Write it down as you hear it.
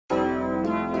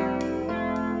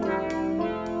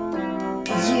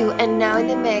You are now in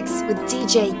the mix with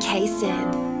DJ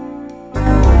Kason.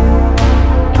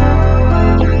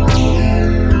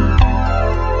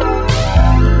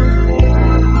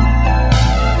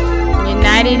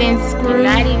 United and screwed.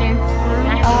 I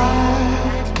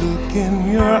look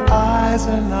in your eyes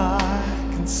and I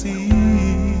can see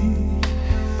you've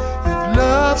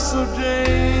loved so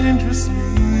dangerously.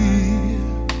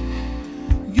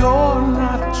 You're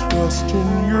not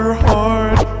trusting your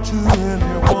heart to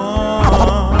anyone.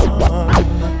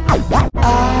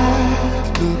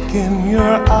 I look in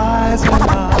your eyes and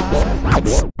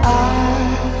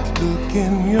I look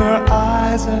in your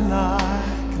eyes and I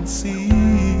can see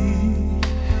you've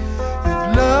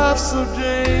loved so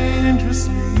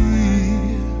dangerously.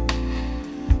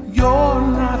 You're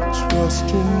not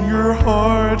trusting your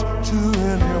heart to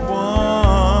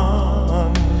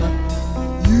anyone.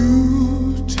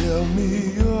 You tell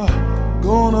me you're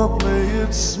gonna play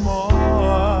it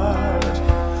smart.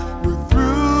 We're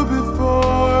through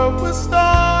before we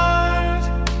start,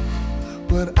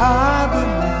 but I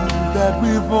believe that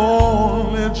we've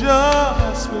only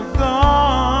just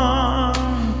begun.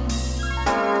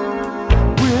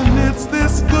 When it's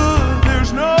this good,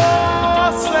 there's no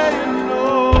saying no.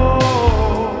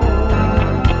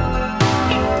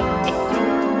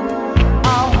 I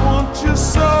want you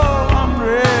so I'm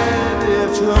ready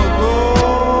to go.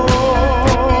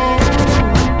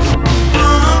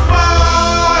 Through the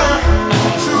fire,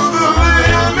 to the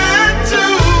limit, to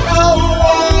the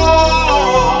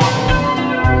wall.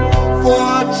 For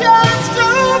a chance to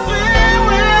be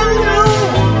with you,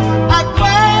 I'd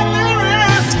gladly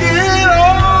risk it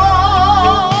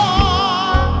all.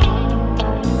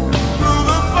 Through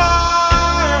the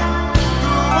fire,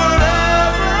 through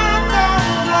whatever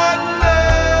comes what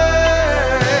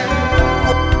may.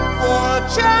 For a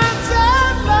chance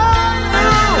at loving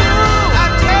you,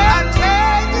 I'd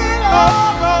take it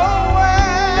all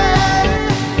away.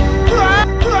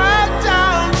 Right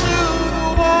down to the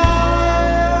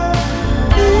wire,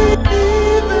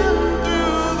 even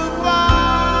through the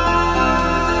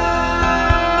fire.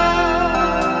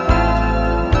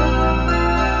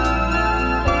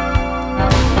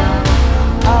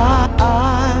 I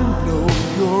know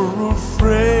you're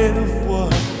afraid of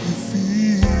what you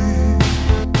feel.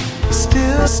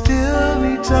 Still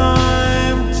need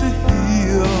time to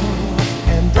heal,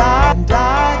 and I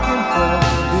can help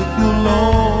if you'll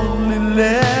only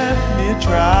let me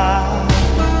try.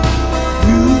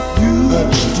 You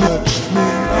touched me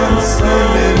and sent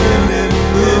me in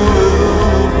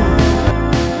love.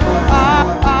 I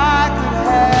could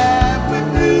have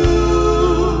with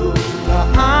you.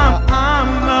 Now I'm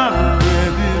not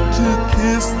ready to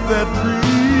kiss that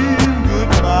dream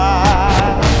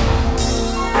goodbye.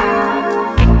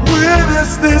 When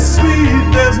it's this sweet,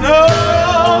 there's no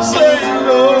saying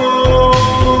no.